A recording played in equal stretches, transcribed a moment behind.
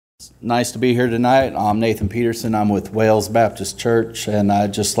Nice to be here tonight. I'm Nathan Peterson. I'm with Wales Baptist Church, and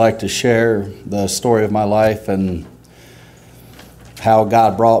I'd just like to share the story of my life and how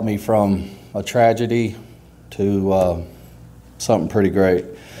God brought me from a tragedy to something pretty great.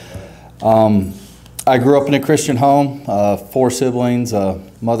 I grew up in a Christian home, 4 siblings, a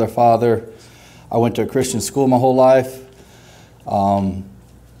mother, father. I went to a Christian school my whole life. I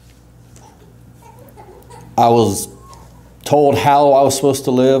was told how I was supposed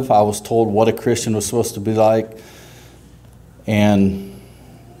to live. I was told what a Christian was supposed to be like. And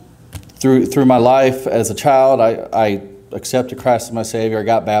through my life as a child, I accepted Christ as my Savior. I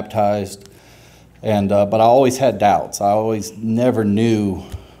got baptized. But I always had doubts. I always never knew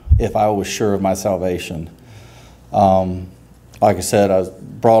if I was sure of my salvation. Like I said, I was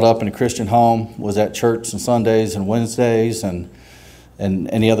brought up in a Christian home, was at church on Sundays and Wednesdays and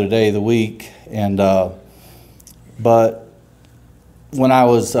any other day of the week. But when I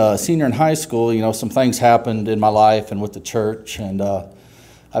was a senior in high school, some things happened in my life and with the church, and I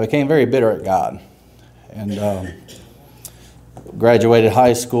became very bitter at God. And graduated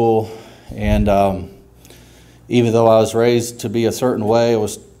high school, and even though I was raised to be a certain way,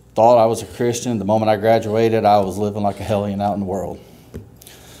 thought I was a Christian. The moment I graduated, I was living like a hellion out in the world.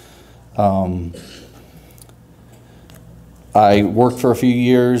 I worked for a few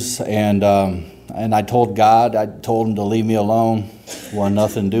years, and I told God, I told him to leave me alone. Want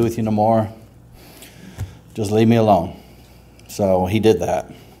nothing to do with you no more. Just leave me alone. So he did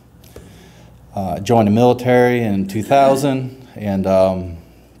that. Joined the military in 2000 and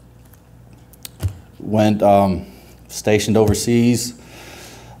went stationed overseas.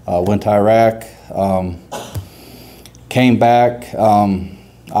 Went to Iraq. Came back.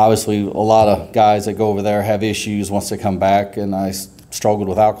 Obviously, a lot of guys that go over there have issues once they come back, and I struggled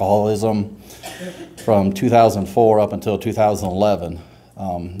with alcoholism from 2004 up until 2011.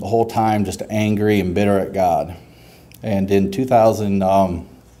 The whole time just angry and bitter at God. And in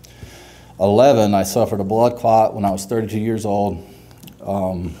 2011, I suffered a blood clot when I was 32 years old.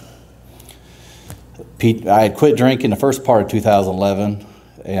 I had quit drinking the first part of 2011,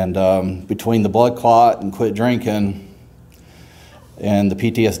 and between the blood clot and quit drinking and the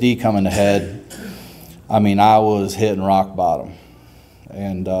PTSD coming ahead, I was hitting rock bottom.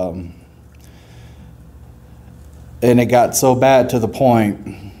 And it got so bad to the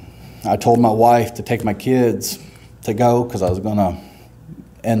point I told my wife to take my kids to go because I was going to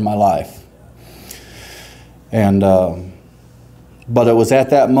end my life. But it was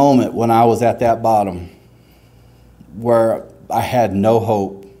at that moment when I was at that bottom where I had no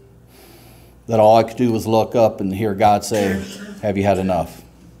hope, that all I could do was look up and hear God say, "Have you had enough?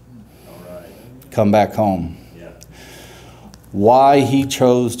 All right. Come back home." Yeah. Why he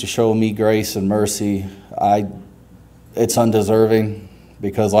chose to show me grace and mercy, it's undeserving,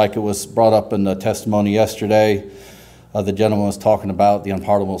 because like it was brought up in the testimony yesterday, the gentleman was talking about the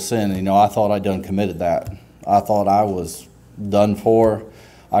unpardonable sin. I thought I'd done committed that. I thought I was done for.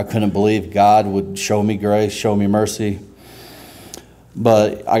 I couldn't believe God would show me grace, show me mercy.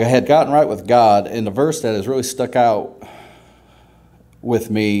 But I had gotten right with God, and the verse that has really stuck out with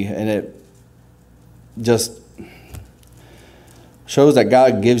me, and it just shows that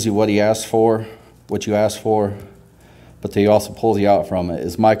God gives you what you ask for, but he also pulls you out from it,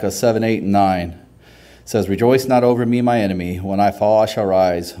 is Micah 7:8-9. It says, "Rejoice not over me, my enemy. When I fall, I shall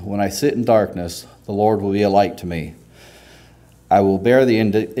rise. When I sit in darkness, the Lord will be a light to me. I will bear the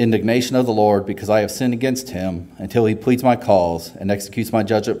indignation of the Lord, because I have sinned against him, until he pleads my cause and executes my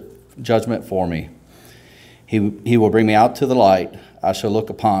judgment for me. He will bring me out to the light. I shall look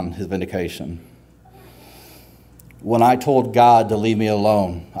upon his vindication." When I told God to leave me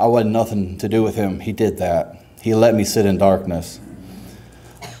alone, I wanted nothing to do with him. He did that. He let me sit in darkness.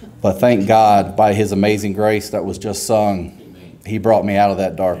 But thank God, by his amazing grace that was just sung, he brought me out of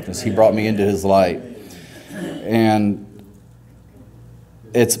that darkness. He brought me into his light. And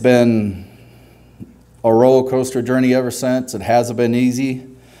it's been a roller coaster journey ever since. It hasn't been easy.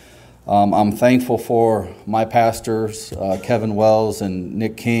 I'm thankful for my pastors, Kevin Wells and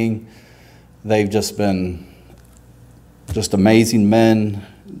Nick King. They've just been amazing men,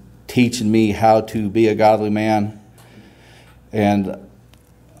 teaching me how to be a godly man. And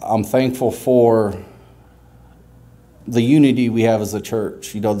I'm thankful for the unity we have as a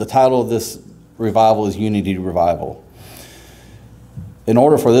church. The title of this revival is Unity Revival. In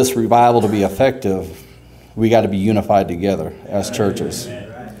order for this revival to be effective, we got to be unified together as churches.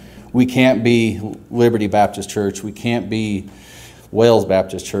 We can't be Liberty Baptist Church. We can't be Wales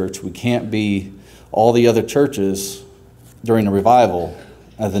Baptist Church. We can't be all the other churches during the revival,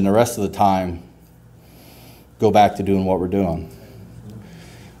 and then the rest of the time go back to doing what we're doing.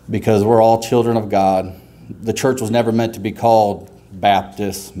 because we're all children of God. The church was never meant to be called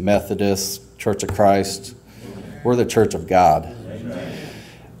Baptist, Methodist, Church of Christ. We're the church of God.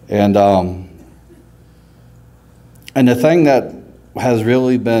 And the thing that has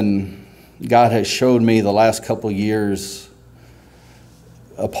really been, God has showed me the last couple of years,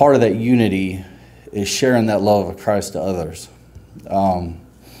 a part of that unity is sharing that love of Christ to others.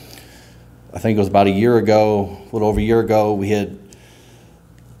 I think it was about a little over a year ago, we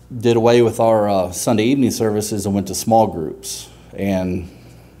did away with our Sunday evening services and went to small groups. And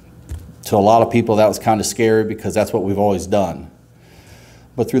to a lot of people that was kind of scary because that's what we've always done.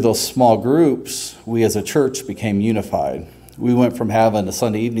 But through those small groups, we as a church became unified. We went from having a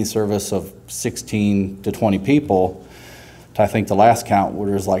Sunday evening service of 16 to 20 people to, I think the last count, where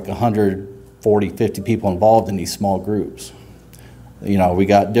there's like 140, 50 people involved in these small groups. You know, we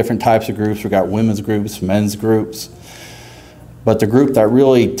got different types of groups. We got women's groups, men's groups. But the group that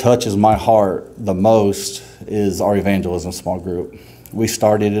really touches my heart the most is our evangelism small group. We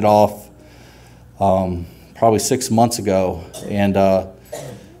started it off probably 6 months ago,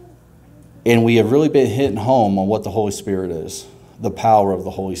 and we have really been hitting home on what the Holy Spirit is, the power of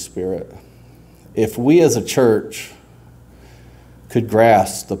the Holy Spirit. If we as a church could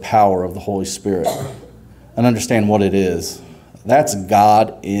grasp the power of the Holy Spirit and understand what it is, that's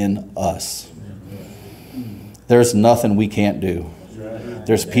God in us. There's nothing we can't do.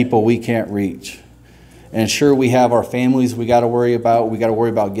 There's people we can't reach. And sure, we have our families we got to worry about. We got to worry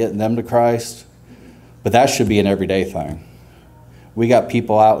about getting them to Christ. But that should be an everyday thing. We got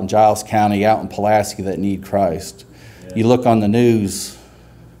people out in Giles County, out in Pulaski that need Christ. You look on the news,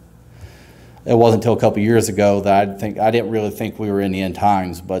 it wasn't until a couple years ago that I didn't really think we were in the end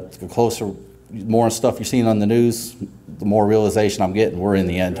times. But the more stuff you're seeing on the news, the more realization I'm getting we're in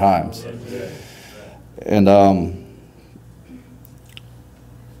the end times. And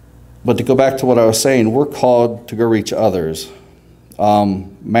but to go back to what I was saying, we're called to go reach others.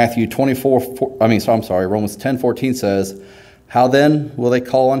 Romans 10:14 says, "How then will they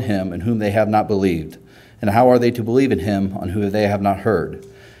call on him in whom they have not believed? And how are they to believe in him on whom they have not heard?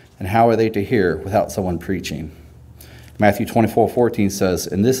 And how are they to hear without someone preaching?" Matthew 24:14 says,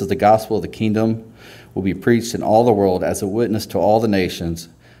 "And this is the gospel of the kingdom will be preached in all the world as a witness to all the nations,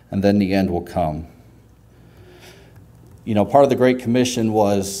 and then the end will come." You know, part of the Great Commission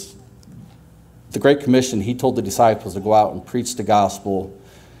he told the disciples to go out and preach the gospel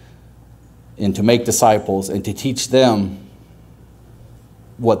and to make disciples and to teach them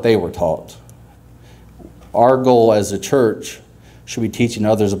what they were taught. Our goal as a church should be teaching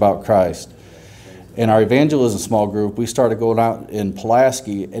others about Christ. In our evangelism small group, we started going out in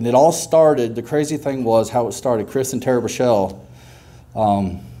Pulaski, and it all started, the crazy thing was how it started. Chris and Tara Bichelle,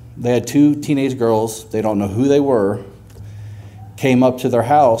 they had 2 teenage girls, they don't know who they were, came up to their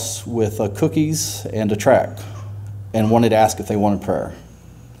house with cookies and a tract and wanted to ask if they wanted prayer.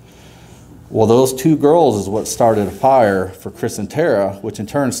 Well, those 2 girls is what started a fire for Chris and Tara, which in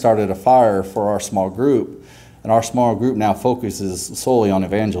turn started a fire for our small group. And our small group now focuses solely on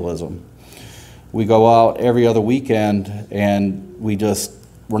evangelism. We go out every other weekend, and we're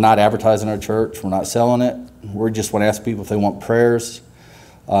not advertising our church. We're not selling it. We just want to ask people if they want prayers.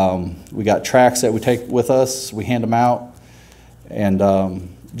 We got tracts that we take with us. We hand them out. And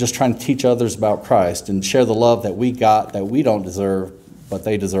just trying to teach others about Christ and share the love that we got that we don't deserve, but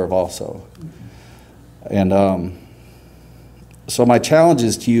they deserve also. And so my challenge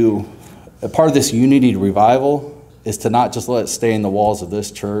is to you, a part of this unity revival is to not just let it stay in the walls of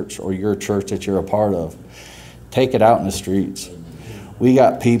this church or your church that you're a part of. Take it out in the streets. We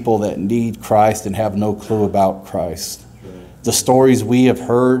got people that need Christ and have no clue about Christ. The stories we have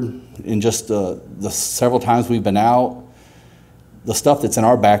heard in just the several times we've been out, the stuff that's in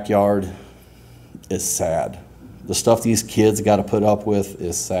our backyard is sad. The stuff these kids got to put up with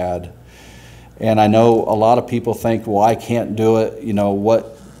is sad. And I know a lot of people think, well, I can't do it. You know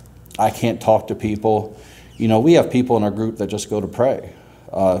what? I can't talk to people. You know, we have people in our group that just go to pray.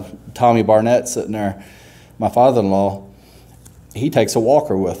 Tommy Barnett sitting there, my father-in-law, he takes a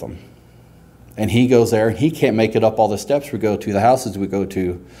walker with him. And he goes there, and he can't make it up all the steps we go to, the houses we go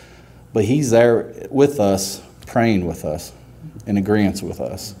to. But he's there with us, praying with us, in agreement with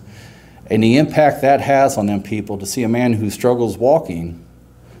us. And the impact that has on them people, to see a man who struggles walking,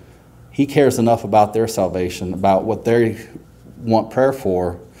 he cares enough about their salvation, about what they want prayer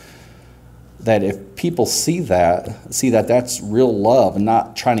for, that if people see that that's real love and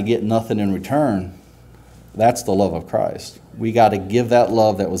not trying to get nothing in return, that's the love of Christ. We got to give that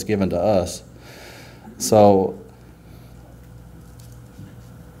love that was given to us. So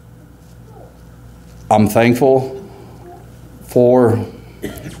I'm thankful for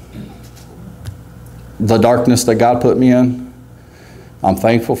the darkness that God put me in. I'm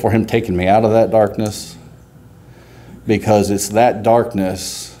thankful for him taking me out of that darkness, because it's that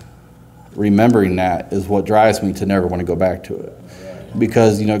darkness, remembering that, is what drives me to never want to go back to it.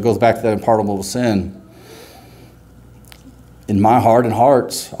 Because, it goes back to that unpardonable sin. In my heart and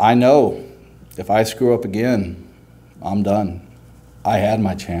hearts, I know if I screw up again, I'm done. I had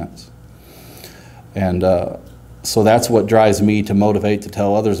my chance. And so that's what drives me to motivate to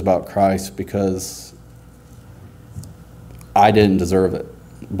tell others about Christ, because I didn't deserve it.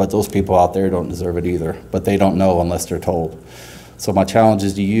 But those people out there don't deserve it either. But they don't know unless they're told. So my challenge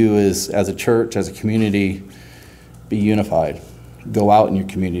is to you is, as a church, as a community, be unified. Go out in your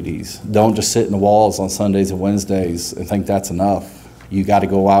communities. Don't just sit in the walls on Sundays and Wednesdays and think that's enough. You got to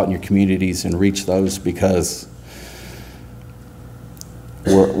go out in your communities and reach those, because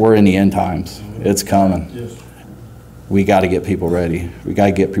we're in the end times. It's coming. Yes. We got to get people ready. We got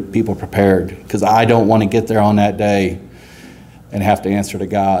to get people prepared, because I don't want to get there on that day and have to answer to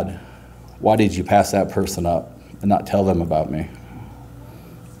God, why did you pass that person up, and not tell them about me?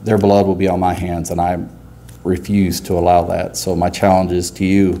 Their blood will be on my hands, and I refuse to allow that. So my challenge is to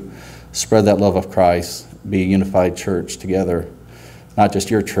you, spread that love of Christ, be a unified church together, not just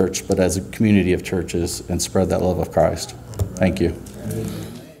your church, but as a community of churches, and spread that love of Christ. Thank you.